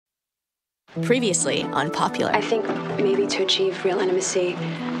Previously on Popular. I think maybe to achieve real intimacy,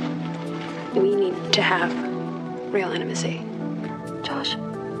 we need to have real intimacy. Josh,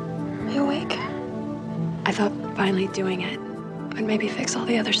 are you awake? I thought finally doing it would maybe fix all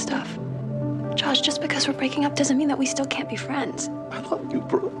the other stuff. Josh, just because we're breaking up doesn't mean that we still can't be friends. I love you,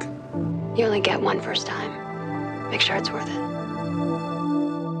 Brooke. You only get one first time. Make sure it's worth it.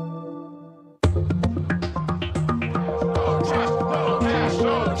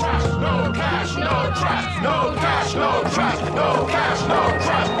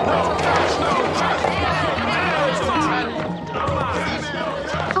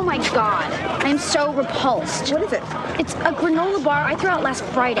 Oh my god, I'm so repulsed. What is it? It's a granola bar I threw out last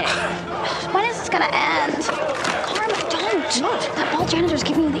Friday. When is this gonna end? Carmen, don't. What? That bald janitor's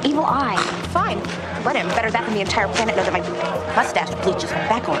giving me the evil eye. Fine. Let him. Better that than the entire planet know that my mustache bleaches my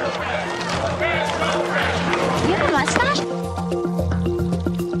back order. You have a mustache?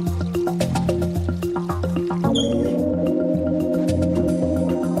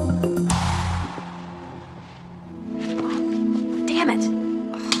 Damn it.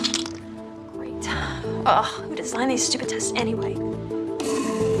 Great. Ugh, who designed these stupid tests anyway?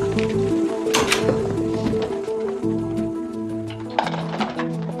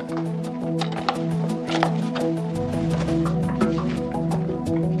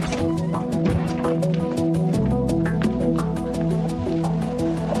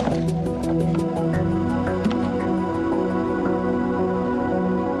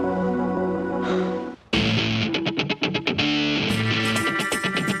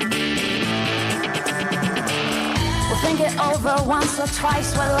 Once or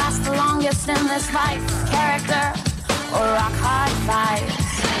twice, what lasts the longest in this life? Character or rock hard fight?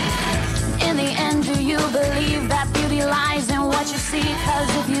 In the end, do you believe that beauty lies in what you see? Cause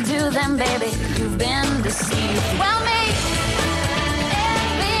if you do, then baby, you've been deceived. Well, maybe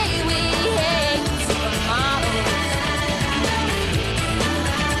we hate supermodels.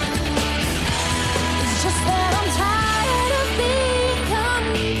 It's just that I'm tired of being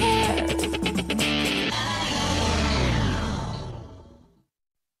compared.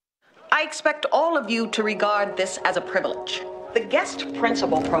 I expect all of you to regard this as a privilege. The Guest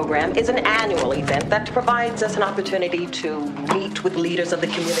Principal Program is an annual event that provides us an opportunity to meet with leaders of the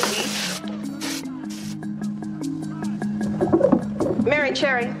community. Mary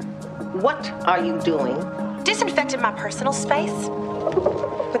Cherry, what are you doing? Disinfected my personal space.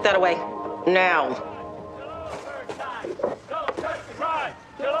 Put that away now.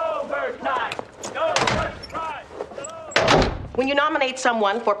 When you nominate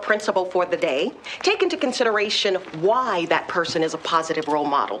someone for principal for the day, take into consideration why that person is a positive role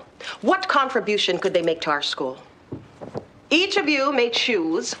model. What contribution could they make to our school? Each of you may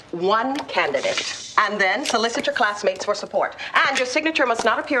choose one candidate and then solicit your classmates for support. And your signature must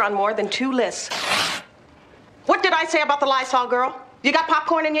not appear on more than 2 lists. What did I say about the Lysol girl? You got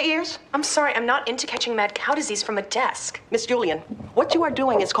popcorn in your ears? I'm sorry, I'm not into catching mad cow disease from a desk. Miss Julian, what you are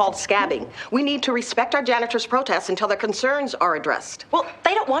doing is called scabbing. We need to respect our janitors' protests until their concerns are addressed. Well,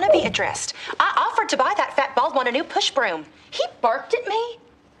 they don't want to be addressed. I offered to buy that fat bald one a new push broom. He barked at me.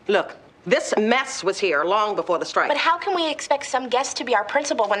 Look, this mess was here long before the strike. But how can we expect some guest to be our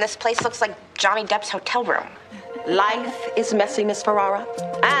principal when this place looks like Johnny Depp's hotel room? Life is messy, Miss Ferrara.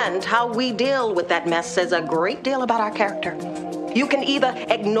 And how we deal with that mess says a great deal about our character. You can either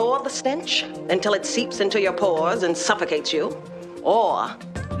ignore the stench until it seeps into your pores and suffocates you, or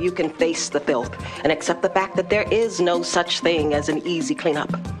you can face the filth and accept the fact that there is no such thing as an easy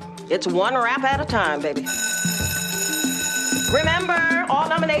cleanup. It's one wrap at a time, baby. Remember, all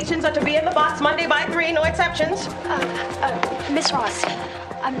nominations are to be in the box Monday by 3, no exceptions. Miss Ross,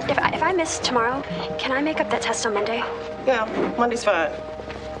 if I miss tomorrow, can I make up that test on Monday? Yeah, Monday's fine.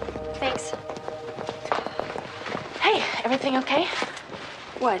 Thanks. Hey, everything okay?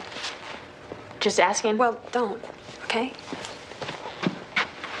 What? Just asking. Well, don't, okay?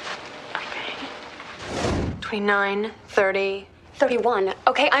 Okay. 29, 30. 31.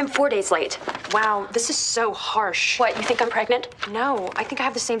 Okay, I'm 4 days late. Wow, this is so harsh. What, you think I'm pregnant? No, I think I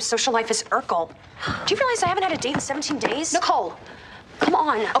have the same social life as Urkel. Do you realize I haven't had a date in 17 days? Nicole, come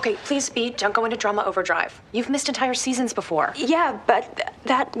on. Okay, please, B, don't go into drama overdrive. You've missed entire seasons before. Yeah, but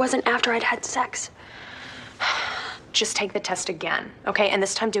that wasn't after I'd had sex. Just take the test again, okay? And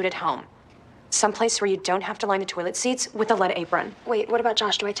this time do it at home. Someplace where you don't have to line the toilet seats with a lead apron. Wait, what about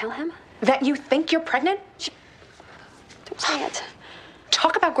Josh? Do I tell him? That you think you're pregnant? Don't say it.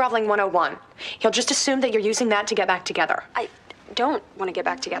 Talk about groveling 101. He'll just assume that you're using that to get back together. I don't want to get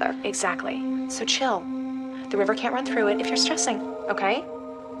back together. Exactly. So chill. The river can't run through it if you're stressing, okay?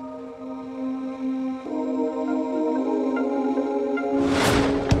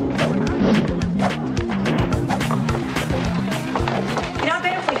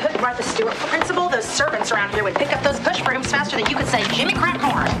 Mother would pick up those push brooms faster than you could say Jimmy Crack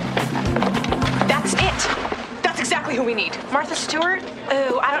Corn. That's it. That's exactly who we need. Martha Stewart?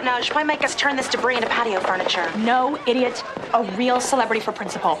 Ooh, I don't know. She'll probably make us turn this debris into patio furniture. No, idiot. A real celebrity for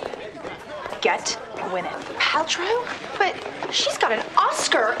principal. Get Gwyneth Paltrow? But she's got an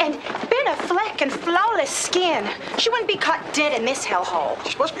Oscar and Ben Affleck and flawless skin. She wouldn't be caught dead in this hellhole.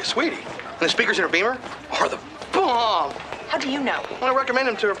 She's supposed to be a sweetie. And the speakers in her Beamer are the bomb. How do you know? I want to recommend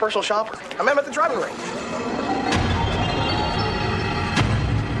him to her personal shopper. I met him at the driving range.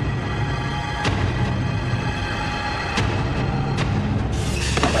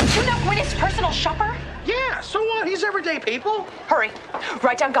 You know Gwyneth's personal shopper? Yeah, so what? He's everyday people. Hurry.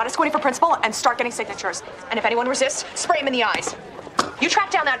 Write down Goddess Gwyneth for principal and start getting signatures. And if anyone resists, spray him in the eyes. You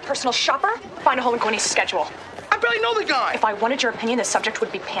track down that personal shopper, find a hole in Gwyneth's schedule. I barely know the guy. If I wanted your opinion, the subject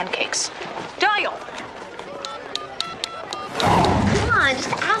would be pancakes. Dial. Come on,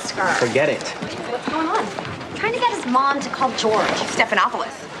 just ask her. Forget it. What's going on? Trying to get his mom to call George.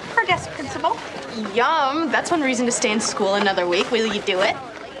 Stephanopoulos, her guest principal. Yum, that's one reason to stay in school another week. Will you do it?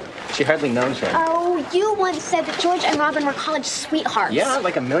 She hardly knows him. Oh, you once said that George and Robin were college sweethearts. Yeah,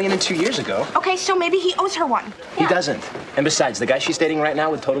 like 1,002 years ago. Okay, so maybe he owes her one. He doesn't. And besides, the guy she's dating right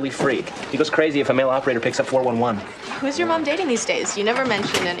now would totally freak. He goes crazy if a male operator picks up 411. Who's your mom dating these days? You never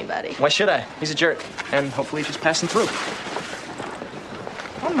mentioned anybody. Why should I? He's a jerk. And hopefully just passing through.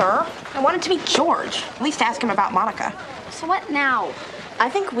 Homer, I wanted to meet George. At least ask him about Monica. So what now? I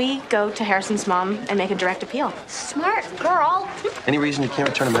think we go to Harrison's mom and make a direct appeal. Smart girl. Any reason you can't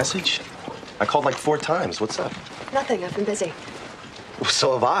return a message? I called like 4 times. What's up? Nothing. I've been busy.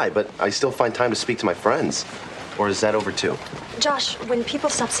 So have I, but I still find time to speak to my friends. Or is that over too? Josh, when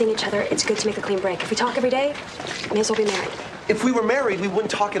people stop seeing each other, it's good to make a clean break. If we talk every day, may as well be married. If we were married, we wouldn't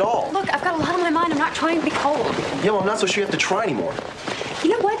talk at all. Look, I've got a lot on my mind. I'm not trying to be cold. Yeah, well, I'm not so sure you have to try anymore. You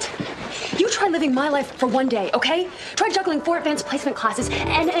know what? You try living my life for one day, okay? Try juggling 4 advanced placement classes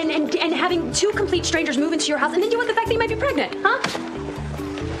and having 2 complete strangers move into your house and then deal with the fact that you might be pregnant, huh?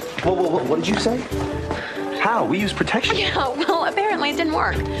 Whoa, what did you say? How? We use protection. Yeah, well, apparently it didn't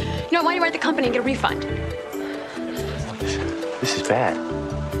work. You know, why don't you write the company and get a refund? This is bad.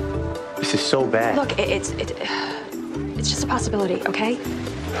 This is so bad. Look, it's just a possibility, okay?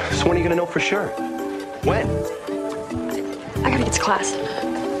 So when are you gonna know for sure? When? I gotta get to class.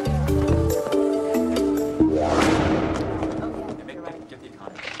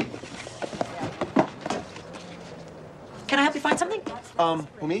 Can I help you find something?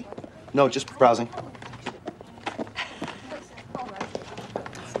 Who, me? No, just browsing.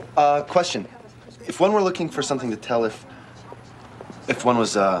 Question. If one were looking for something to tell if one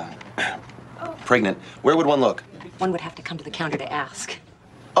was, pregnant, where would one look? One would have to come to the counter to ask.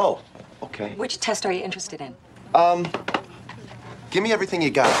 Oh, okay. Which test are you interested in? Give me everything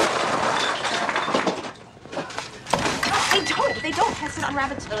you got. They don't test it on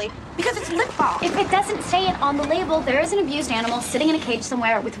rabbits, Lily, because it's lip balm. If it doesn't say it on the label, there is an abused animal sitting in a cage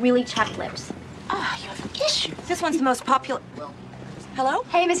somewhere with really chapped lips. Ah, you have issues. This one's the most popular. Hello?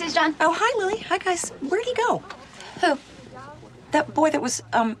 Hey, Mrs. John. Oh, hi, Lily. Hi, guys. Where'd he go? Who? That boy that was,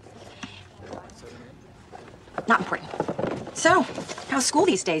 not important. So, how's school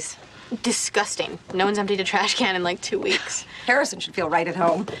these days? Disgusting. No one's emptied a trash can in like 2 weeks. Harrison should feel right at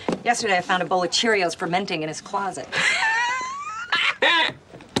home. Yesterday I found a bowl of Cheerios fermenting in his closet.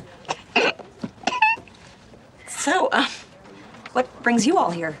 So, what brings you all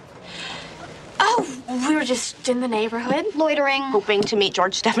here? Oh, we were just in the neighborhood. Loitering. Hoping to meet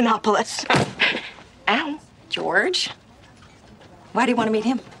George Stephanopoulos. Ow. George? Why do you want to meet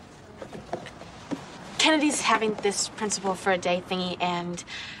him? Kennedy's having this principal for a day thingy, and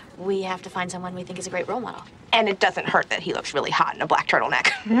we have to find someone we think is a great role model. And it doesn't hurt that he looks really hot in a black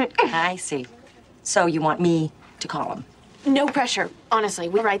turtleneck. I see. So you want me to call him? No pressure. Honestly,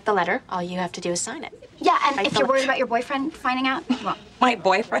 we write the letter. All you have to do is sign it. Yeah, and if you're worried about your boyfriend finding out, well. My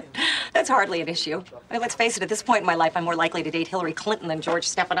boyfriend? That's hardly an issue. I mean, let's face it, at this point in my life, I'm more likely to date Hillary Clinton than George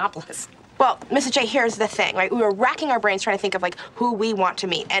Stephanopoulos. Well, Mrs. J, here's the thing, right? We were racking our brains trying to think of, like, who we want to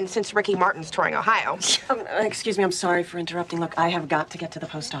meet. And since Ricky Martin's touring Ohio... Excuse me, I'm sorry for interrupting. Look, I have got to get to the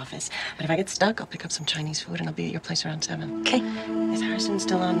post office. But if I get stuck, I'll pick up some Chinese food and I'll be at your place around 7. Okay. Is Harrison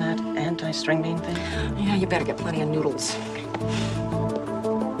still on that anti-string bean thing? Yeah, you better get plenty of noodles.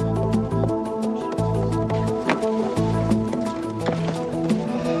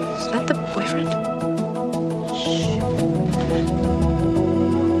 Is that the boyfriend?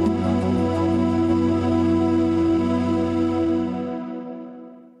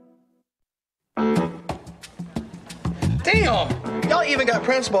 Damn! Y'all even got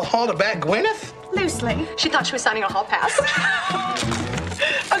Principal Hall to back Gwyneth? Loosely. She thought she was signing a hall pass.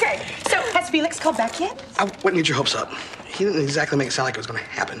 Okay, so as Felix called back yet? I wouldn't get your hopes up. He didn't exactly make it sound like it was going to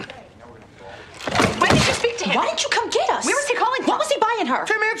happen. When did you speak to him? Why didn't you come get us? Where was he calling from? What was he buying her?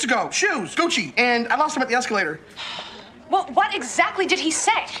 10 minutes ago. Shoes, Gucci. And I lost him at the escalator. Well, what exactly did he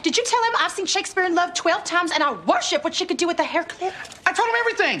say? Did you tell him I've seen Shakespeare in Love 12 times and I worship what she could do with a hair clip? I told him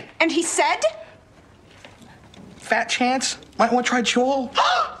everything. And he said? Fat chance. Might want to try Joel.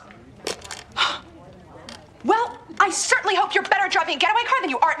 Well, I certainly hope you're better driving a getaway car than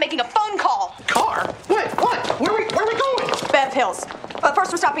you are at making a phone call. Car? What? Where are we going? Bev Hills. But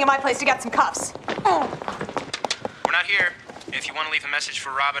first we're stopping at my place to get some cuffs. We're not here. If you want to leave a message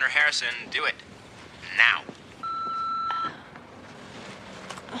for Robin or Harrison, do it. Now.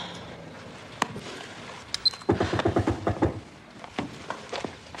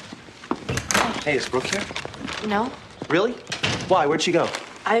 Hey, is Brooke here? No, Really? Why? Where'd she go?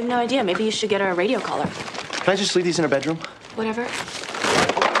 I have no idea. Maybe you should get her a radio collar. Can I just leave these in her bedroom? Whatever.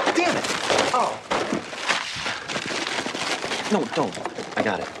 Damn it! Oh. No, don't. I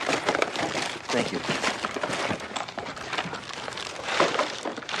got it. Thank you.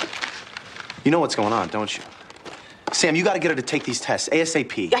 You know what's going on, don't you? Sam, you gotta get her to take these tests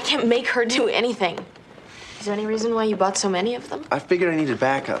ASAP. I can't make her do anything. Is there any reason why you bought so many of them? I figured I needed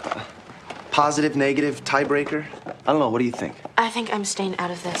backup. Positive, negative, tiebreaker. I don't know. What do you think? I think I'm staying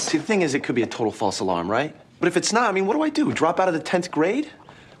out of this. See, the thing is, it could be a total false alarm, right? But if it's not, I mean, what do I do? Drop out of the 10th grade?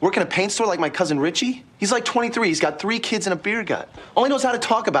 Work in a paint store like my cousin Richie? He's like 23. He's got 3 kids and a beer gut. All he knows how to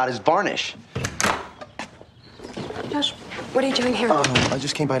talk about is varnish. Josh, what are you doing here? I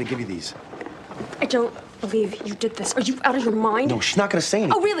just came by to give you these. I don't believe you did this. Are you out of your mind? No, she's not gonna say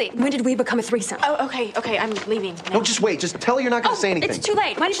anything. Oh, really? When did we become a threesome? Oh, okay, I'm leaving. No, just wait. Just tell her you're not gonna say anything. It's too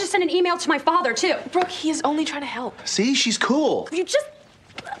late. Why don't you just send an email to my father, too? Brooke, he is only trying to help. See, she's cool. You just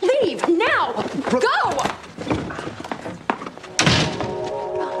leave now. Brooke. Go!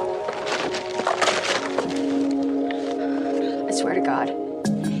 I swear to God,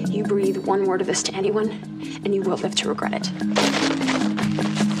 you breathe one word of this to anyone, and you will live to regret it.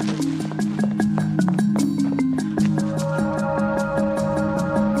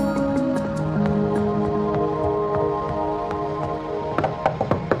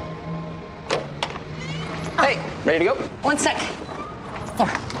 Ready to go? One sec. Here.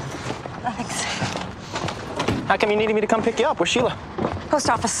 Thanks. How come you needed me to come pick you up? Where's Sheila? Post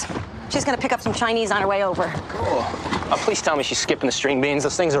office. She's gonna pick up some Chinese on her way over. Cool. Oh, please tell me she's skipping the string beans.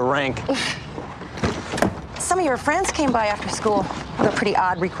 Those things are rank. Some of your friends came by after school with a pretty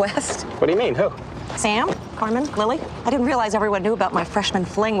odd request. What do you mean? Who? Sam, Carmen, Lily. I didn't realize everyone knew about my freshman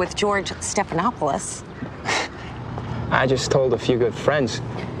fling with George Stephanopoulos. I just told a few good friends.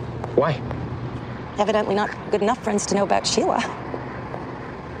 Why? Evidently not good enough friends to know about Sheila.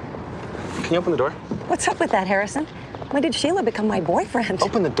 Can you open the door? What's up with that, Harrison? When did Sheila become my boyfriend?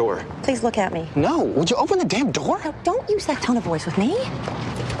 Open the door. Please look at me. No. Would you open the damn door? No, don't use that tone of voice with me.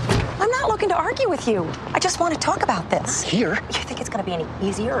 I'm not looking to argue with you. I just want to talk about this. Here? You think it's going to be any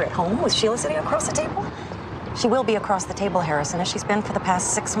easier at home with Sheila sitting across the table? She will be across the table, Harrison, as she's been for the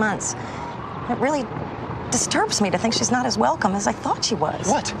past 6 months. It really disturbs me to think she's not as welcome as I thought she was.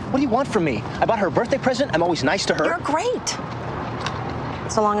 What? What do you want from me? I bought her a birthday present. I'm always nice to her. You're great.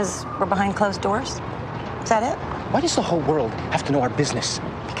 So long as we're behind closed doors. Is that it? Why does the whole world have to know our business?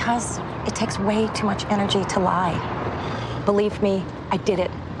 Because it takes way too much energy to lie. Believe me, I did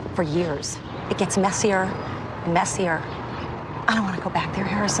it for years. It gets messier and messier. I don't want to go back there,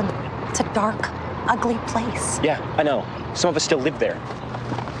 Harrison. It's a dark, ugly place. Yeah, I know. Some of us still live there.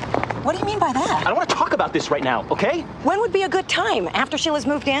 What do you mean by that? I don't want to talk about this right now, okay? When would be a good time? After Sheila's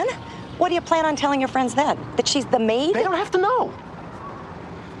moved in? What do you plan on telling your friends then? That she's the maid? They don't have to know.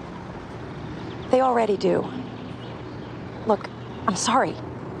 They already do. Look, I'm sorry.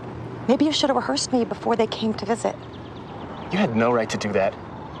 Maybe you should have rehearsed me before they came to visit. You had no right to do that.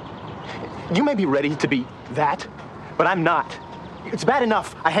 You may be ready to be that, but I'm not. It's bad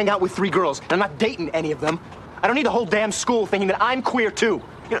enough I hang out with 3 girls, and I'm not dating any of them. I don't need the whole damn school thinking that I'm queer, too.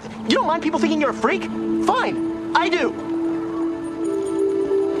 You don't mind people thinking you're a freak? Fine, I do.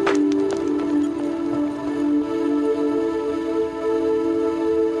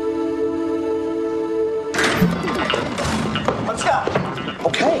 Let's go.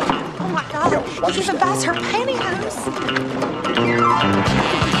 Okay. Oh my God, he even buys her pantyhose.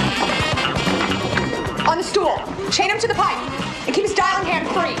 On the stool. Chain him to the pipe. And keep his dialing hand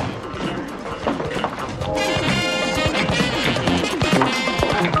free.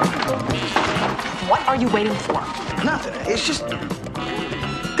 What are you waiting for? Nothing. It's just...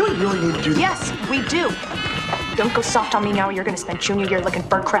 Do we really need to do that? Yes, we do. Don't go soft on me now or you're gonna spend junior year licking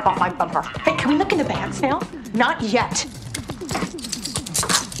bird crap off my bumper. Hey, can we look in the bags now? Not yet.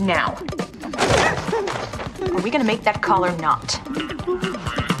 Now. Are we gonna make that call or not?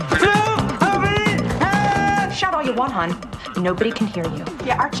 Shout all you want, hon. Nobody can hear you.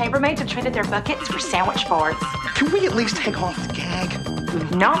 Yeah, our chambermaids have traded their buckets for sandwich boards. Can we at least take off the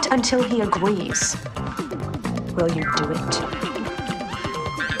gag? Not until he agrees. Will you do it?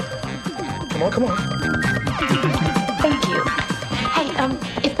 Come on. Thank you. Hey,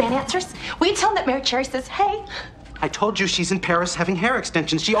 if Ben answers, will you tell him that Mary Cherry says, hey? I told you she's in Paris having hair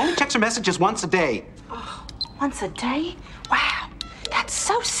extensions. She only checks her messages once a day. Oh, once a day? Wow, that's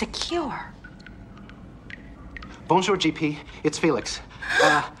so secure. Bonjour, GP. It's Felix.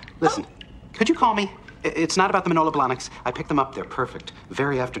 Listen, could you call me? It's not about the Manolo Blahniks. I picked them up. They're perfect.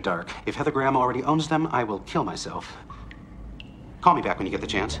 Very after dark. If Heather Graham already owns them, I will kill myself. Call me back when you get the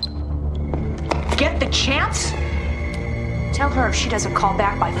chance. Get the chance? Tell her if she doesn't call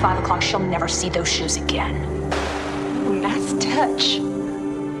back by 5 o'clock, she'll never see those shoes again. Nice touch.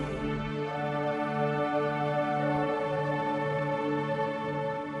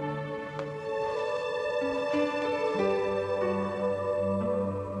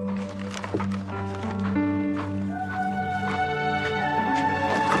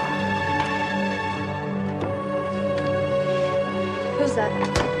 Who's that?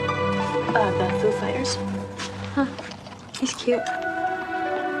 The Foo Fighters. Huh. He's cute.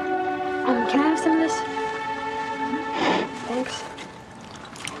 Can I have some of this? Thanks.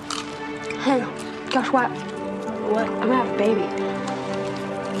 Hey, guess what? What? I'm gonna have a baby.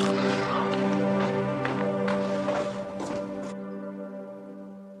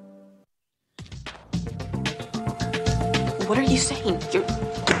 What are you saying? You're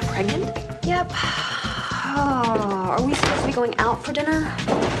pregnant? Yep. Oh, are we supposed to be going out for dinner?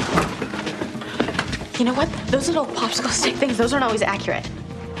 You know what? Those little popsicle stick things, those aren't always accurate.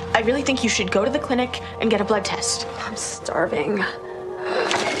 I really think you should go to the clinic and get a blood test. I'm starving.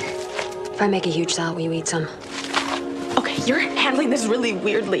 If I make a huge salad, will you eat some? Okay, you're handling this really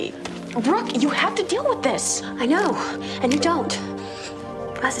weirdly. Brooke, you have to deal with this. I know, and you don't.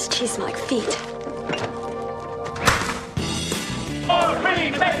 Why does this cheese smell like feet? More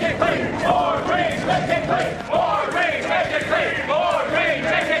green, make it clean! More green, make it clean! More green, make it clean! More green,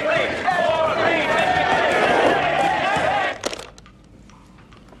 make it clean! More green, make it clean!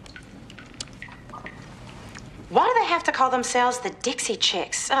 Why do they have to call themselves the Dixie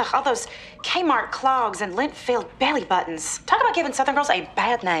Chicks? Ugh, all those Kmart clogs and lint-filled belly buttons. Talk about giving Southern girls a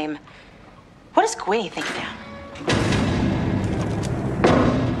bad name. What does Gwenny think of them?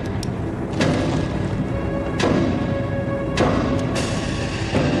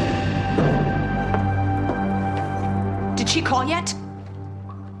 Did she call yet?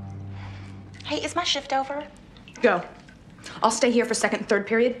 Hey, is my shift over? Go. I'll stay here for second and third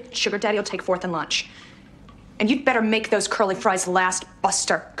period. Sugar Daddy will take fourth and lunch. And you'd better make those curly fries last,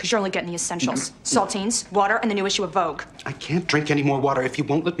 Buster, because you're only getting the essentials. Saltines, water, and the new issue of Vogue. I can't drink any more water if you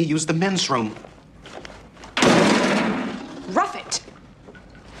won't let me use the men's room. Rough it.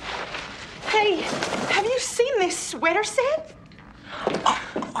 Hey, have you seen this sweater set? Oh,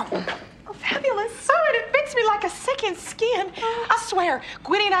 fabulous. Oh, and it fits me like a second skin. I swear,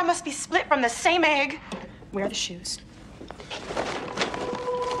 Gwenny and I must be split from the same egg. Wear the shoes.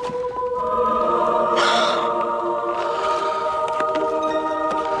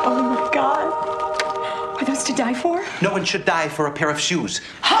 Oh, my God. Are those to die for? No one should die for a pair of shoes.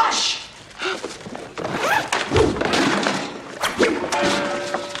 Hush!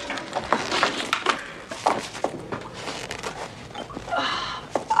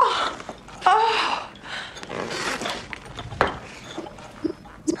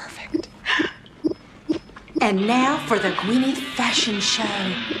 Perfect. And now for the Gwenny fashion show.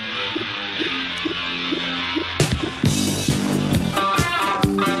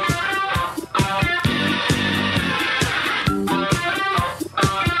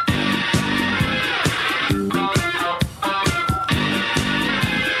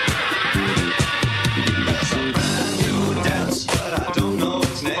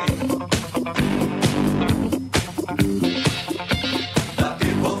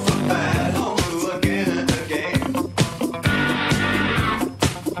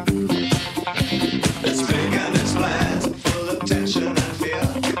 Let's make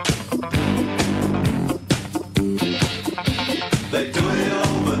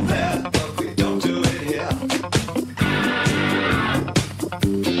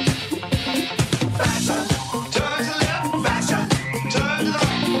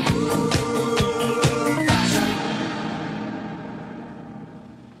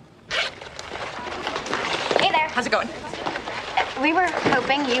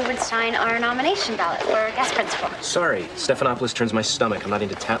you would sign our nomination ballot for guest principal. Sorry, Stephanopoulos turns my stomach. I'm not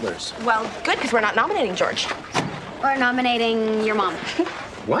into tattlers. Well, good, because we're not nominating George. We're nominating your mom.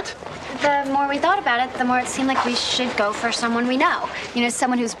 What? The more we thought about it, the more it seemed like we should go for someone we know. You know,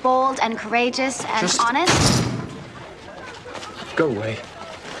 someone who's bold and courageous and honest. Go away.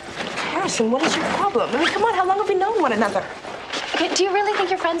 Harrison, what is your problem? I mean, come on, how long have we known one another? Okay, do you really think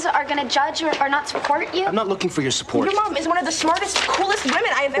your friends are going to judge or not support you? I'm not looking for your support. Your mom is one of the smartest, coolest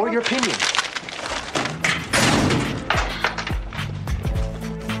women I have ever... Or your opinion.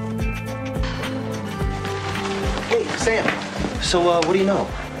 Hey, Sam. So, what do you know?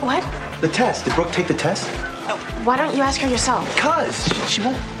 What? The test. Did Brooke take the test? Why don't you ask her yourself? Because she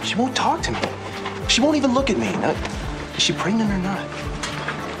won't talk to me. She won't even look at me. Now, is she pregnant or not?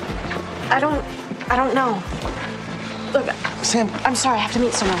 I don't know. Look, Sam. I'm sorry, I have to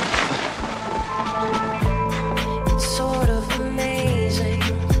meet someone. It's sort of amazing.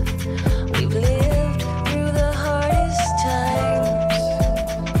 We've lived through the hardest times.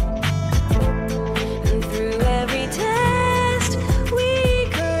 And through every test we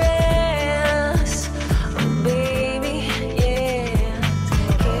caress. Oh, baby, yeah.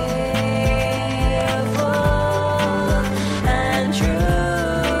 Careful and true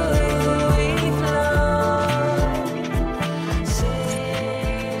we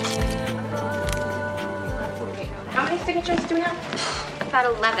How many signatures do we have? About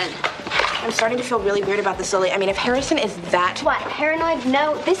 11. I'm starting to feel really weird about this, Lily. I mean, if Harrison is that... What, paranoid?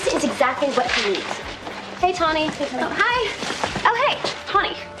 No, this is exactly what he needs. Hey, Tawny. Oh, hi. Oh, hey,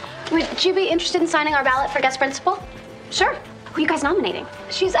 Tawny. Would you be interested in signing our ballot for guest principal? Sure. Who are you guys nominating?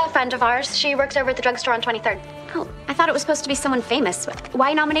 She's a friend of ours. She works over at the drugstore on 23rd. Oh, I thought it was supposed to be someone famous. Why are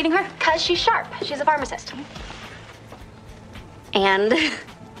you nominating her? Because she's sharp. She's a pharmacist. And?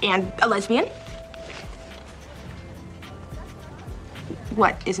 And a lesbian?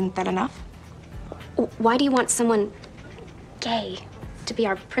 What, isn't that enough? Why do you want someone gay to be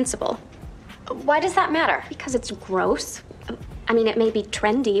our principal? Why does that matter? Because it's gross. I mean, it may be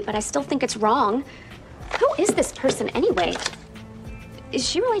trendy, but I still think it's wrong. Who is this person anyway? Is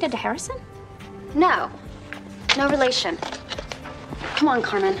she related to Harrison? No. No relation. Come on,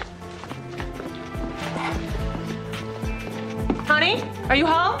 Carmen. Honey, are you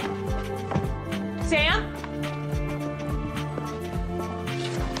home? Sam?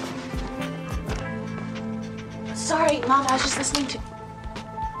 Sorry, Mom, I was just listening to...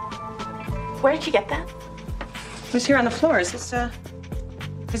 Where did you get that? It was here on the floor. Is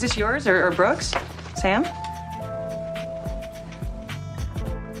this yours or Brooke's? Sam?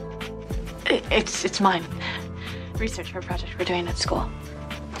 It's mine. Research for a project we're doing at school.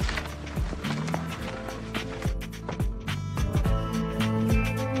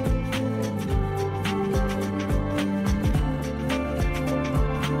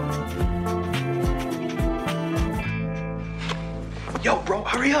 Yo, bro,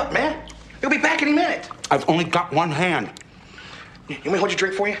 hurry up, man. He'll be back any minute. I've only got one hand. You want me to hold your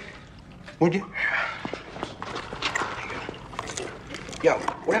drink for you? Would you? Yo,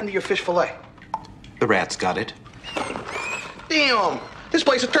 what happened to your fish fillet? The rats got it. Damn, this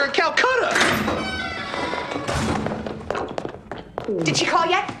place has turned Calcutta. Did she call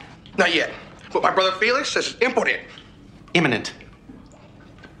yet? Not yet, but my brother Felix says it's impotent. Imminent.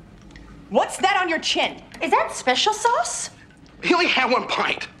 What's that on your chin? Is that special sauce? He only had one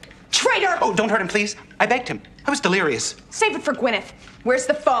pint. Traitor! Oh, don't hurt him, please. I begged him. I was delirious. Save it for Gwyneth. Where's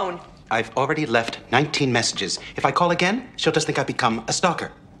the phone? I've already left 19 messages. If I call again, she'll just think I've become a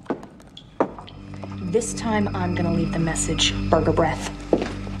stalker. This time, I'm gonna leave the message burger breath.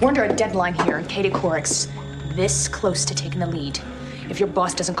 We're under a deadline here, and Katie Couric's this close to taking the lead. If your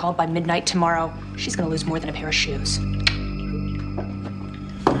boss doesn't call by midnight tomorrow, she's gonna lose more than a pair of shoes.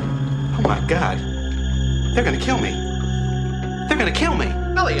 Oh, my God. They're gonna kill me. They're gonna kill me.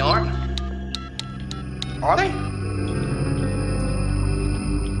 No, they aren't. Are they?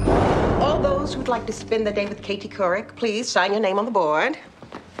 All those who'd like to spend the day with Katie Couric, please sign your name on the board.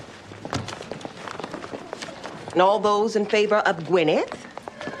 And all those in favor of Gwyneth?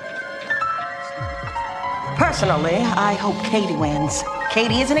 Personally, I hope Katie wins.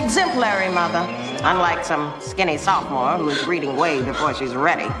 Katie is an exemplary mother, unlike some skinny sophomore who's reading way before she's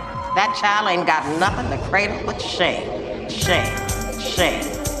ready. That child ain't got nothing to cradle but shame. Shame.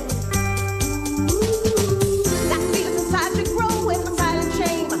 Shame.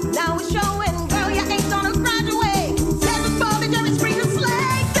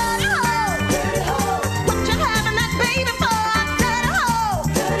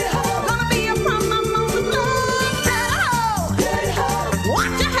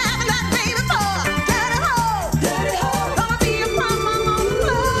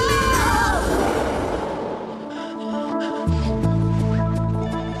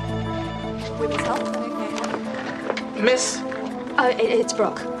 It's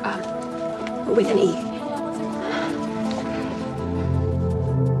Brooke. With an E.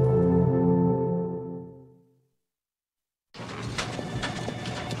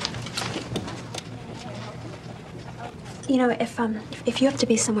 You know, if you have to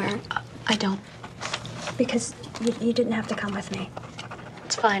be somewhere, I don't. Because you didn't have to come with me.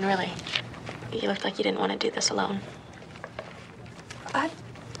 It's fine, really. You looked like you didn't want to do this alone. I've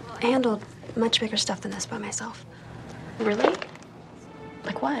handled much bigger stuff than this by myself. Really?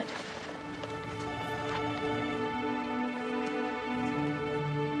 Like what?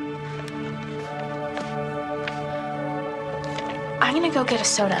 I'm gonna go get a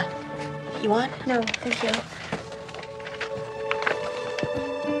soda. You want? No, thank you.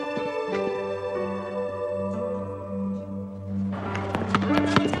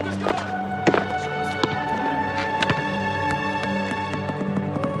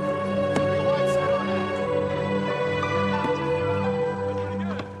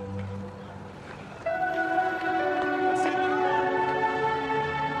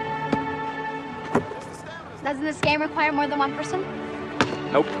 Doesn't this game require more than one person?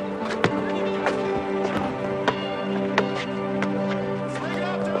 Nope.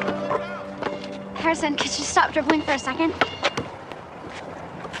 Harrison, could you stop dribbling for a second?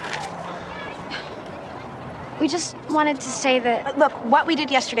 We just wanted to say that... Look, what we did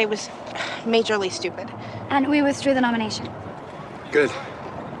yesterday was majorly stupid. And we withdrew the nomination. Good.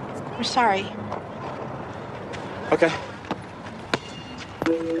 We're sorry. Okay.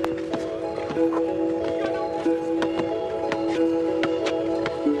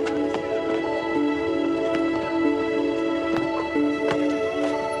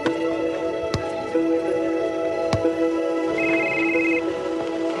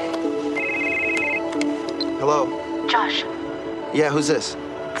 Hello? Josh. Yeah, who's this?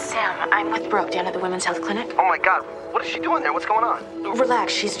 Sam, I'm with Brooke down at the Women's Health Clinic. Oh my God, what is she doing there? What's going on?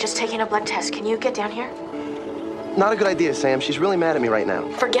 Relax, she's just taking a blood test. Can you get down here? Not a good idea, Sam. She's really mad at me right now.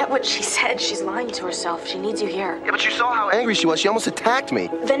 Forget what she said. She's lying to herself. She needs you here. Yeah, but you saw how angry she was. She almost attacked me.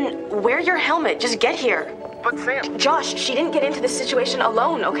 Then wear your helmet. Just get here. But Sam... Josh, she didn't get into this situation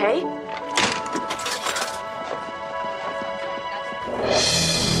alone, okay?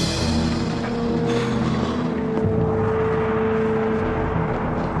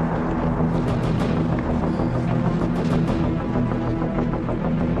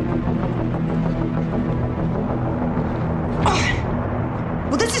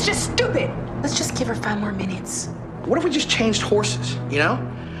 Well, this is just stupid. Let's just give her 5 more minutes. What if we just changed horses, you know?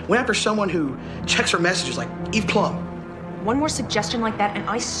 Went after someone who checks her messages like Eve Plum. One more suggestion like that, and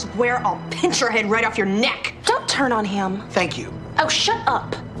I swear I'll pinch your head right off your neck. Don't turn on him. Thank you. Oh, shut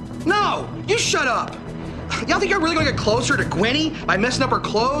up. No, you shut up. Y'all think you're really gonna get closer to Gwenny by messing up her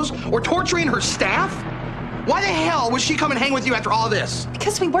clothes or torturing her staff? Why the hell would she come and hang with you after all this?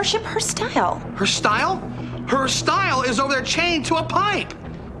 Because we worship her style. Her style? Her style is over there chained to a pipe.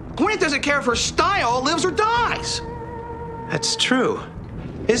 Gwen doesn't care if her style lives or dies. That's true,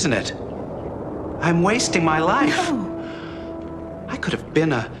 isn't it? I'm wasting my life. No. I could have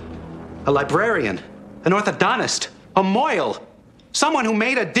been a librarian, an orthodontist, a moil, someone who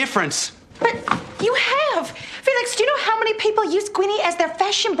made a difference. But you have. Felix, do you know how many people use Gwenny as their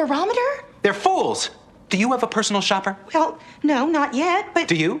fashion barometer? They're fools. Do you have a personal shopper? Well, no, not yet, but...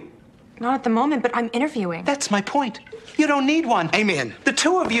 Do you? Not at the moment, but I'm interviewing. That's my point. You don't need one. Amen. The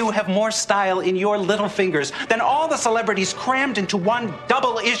two of you have more style in your little fingers than all the celebrities crammed into one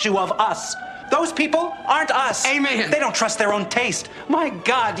double issue of Us. Those people aren't us. Amen. They don't trust their own taste. My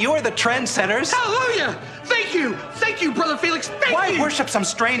God, you're the trendsetters. Hallelujah! Thank you, Brother Felix. Thank Why you. worship some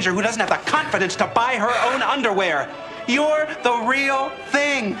stranger who doesn't have the confidence to buy her own underwear? You're the real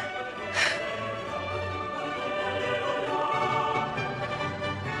thing.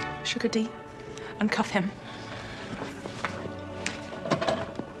 Sugar D, uncuff him.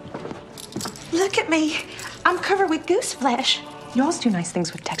 Look at me. I'm covered with goose flesh. You always do nice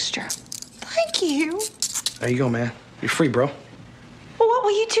things with texture. Thank you. There you go, man. You're free, bro. Well, what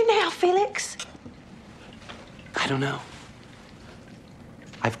will you do now, Felix? I don't know.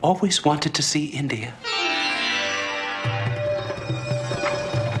 I've always wanted to see India.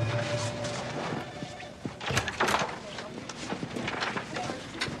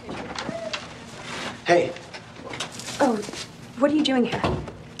 Hey. Oh, what are you doing here?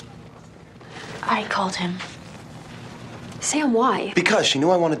 I called him. Sam, why? Because she knew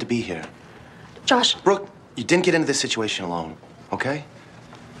I wanted to be here. Josh. Brooke, you didn't get into this situation alone, okay?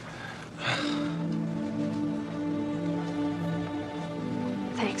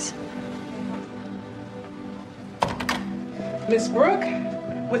 Thanks. Miss Brooke,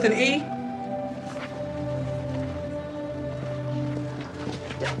 with an E.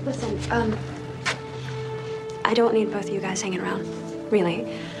 I don't need both of you guys hanging around.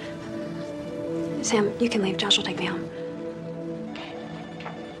 Really. Sam, you can leave. Josh will take me home.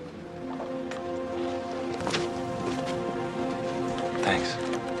 Thanks.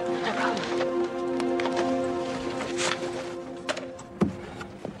 No problem.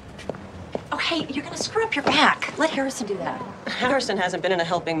 Oh, hey, you're gonna screw up your back. Let Harrison do that. Harrison hasn't been in a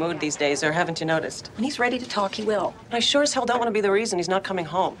helping mood these days, or haven't you noticed? When he's ready to talk, he will. I sure as hell don't want to be the reason he's not coming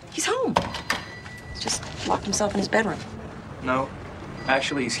home. He's home. He's just locked himself in his bedroom. No,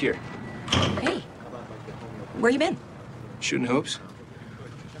 actually, he's here. Hey, where you been? Shooting hoops.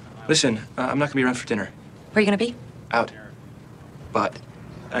 Listen, I'm not gonna be around for dinner. Where you gonna be? Out. But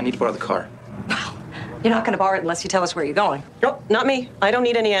I need to borrow the car. You're not gonna borrow it unless you tell us where you're going. Nope, not me. I don't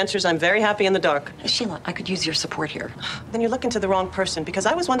need any answers. I'm very happy in the dark. Sheila, I could use your support here. Then you're looking to the wrong person, because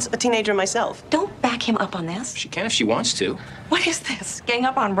I was once a teenager myself. Don't back him up on this. She can if she wants to. What is this? Gang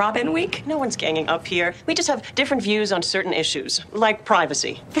up on Robin Week? No one's ganging up here. We just have different views on certain issues, like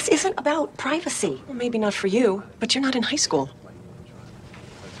privacy. This isn't about privacy. Well, maybe not for you, but you're not in high school.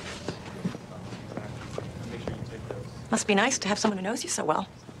 Must be nice to have someone who knows you so well.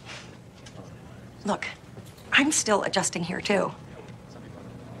 Look, I'm still adjusting here, too.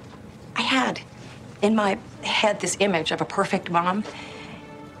 I had in my head this image of a perfect mom,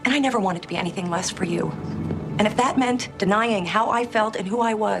 and I never wanted to be anything less for you. And if that meant denying how I felt and who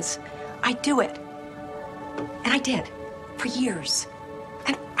I was, I'd do it. And I did, for years.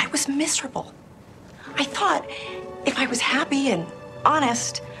 And I was miserable. I thought if I was happy and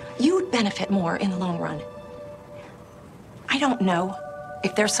honest, you'd benefit more in the long run. I don't know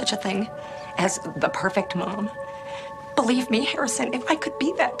if there's such a thing as the perfect mom. Believe me, Harrison, if I could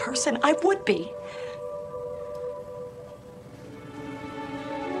be that person, I would be.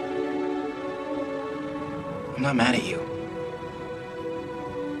 I'm not mad at you.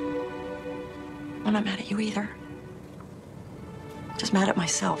 I'm not mad at you either. Just mad at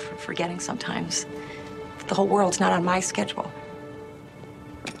myself for forgetting sometimes that the whole world's not on my schedule.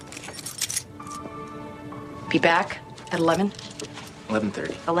 Be back at 11?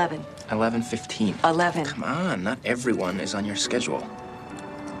 11:30. 11. 11:15. 11. Come on, not everyone is on your schedule.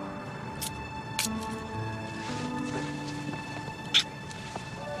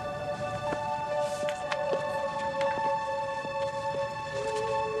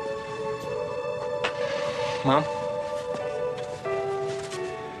 Mom?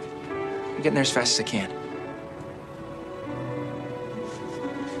 I'm getting there as fast as I can.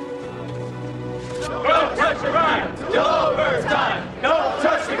 Don't touch the grind till overtime. Don't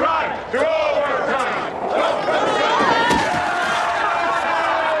touch the grind till overtime. Don't touch the grind.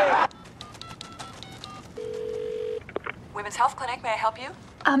 Women's Health Clinic, may I help you?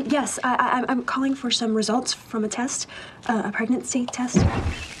 Yes, I'm calling for some results from a test, a pregnancy test.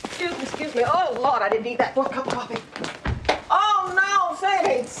 Excuse me. Oh, Lord, I didn't need that 4 cup of coffee. Oh, no,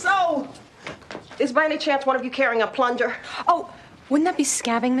 Fanny. So, is by any chance one of you carrying a plunger? Oh, wouldn't that be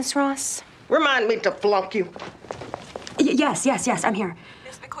scabbing, Miss Ross? Remind me to flunk you. Yes, I'm here.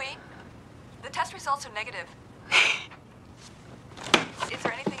 Miss McQueen, the test results are negative. Is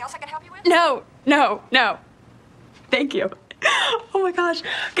there anything else I can help you with? No. Thank you. Oh my gosh.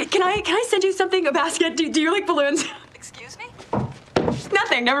 Can I send you something, a basket? Do you like balloons? Excuse me?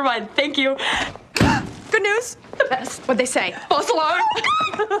 Nothing, never mind. Thank you. Good news. The best. What'd they say? False alarm.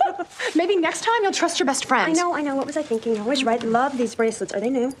 Maybe next time you'll trust your best friend. I know. What was I thinking? You're always right. Love these bracelets. Are they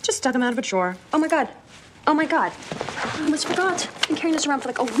new? Just dug them out of a drawer. Oh my God. I almost forgot. I've been carrying this around for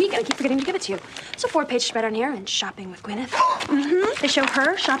like a week and I keep forgetting to give it to you. There's a 4-page spread on here and shopping with Gwyneth. They show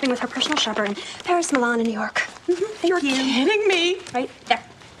her shopping with her personal shopper in Paris, Milan, and New York. You're kidding me. Right there.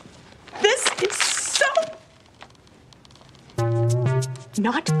 This is so...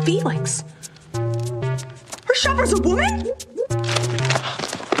 not Felix. Her shopper's a woman?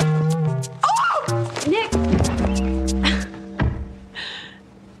 Oh! Nick!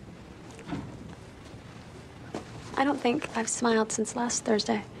 I don't think I've smiled since last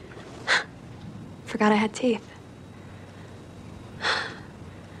Thursday. Forgot I had teeth.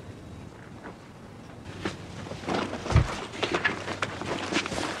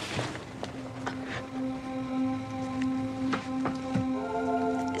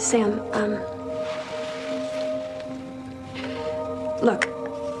 Sam, look.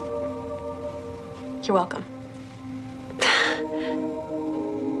 You're welcome.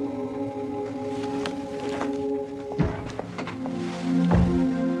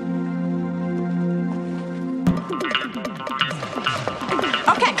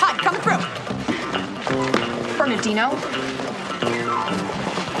 Okay, hi, coming through. Bernardino.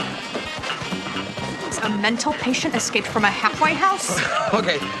 A mental patient escaped from a halfway house?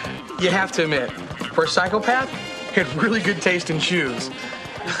 Okay, You have to admit, for a psychopath, he had really good taste in shoes.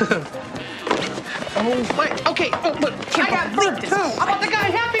 Oh, wait, okay, oh, look, I got food too. How about the guy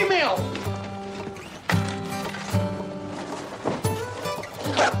Happy Meal?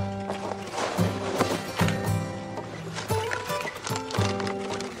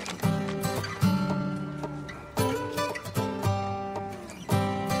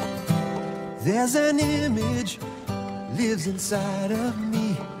 There's an image lives inside of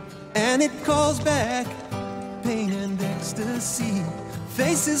me, and it calls back pain and ecstasy.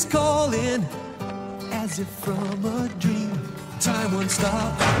 Faces calling as if from a dream. Time won't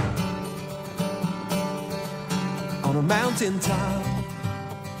stop on a mountain top,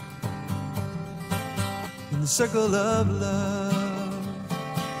 in the circle of love,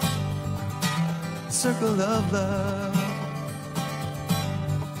 circle of love.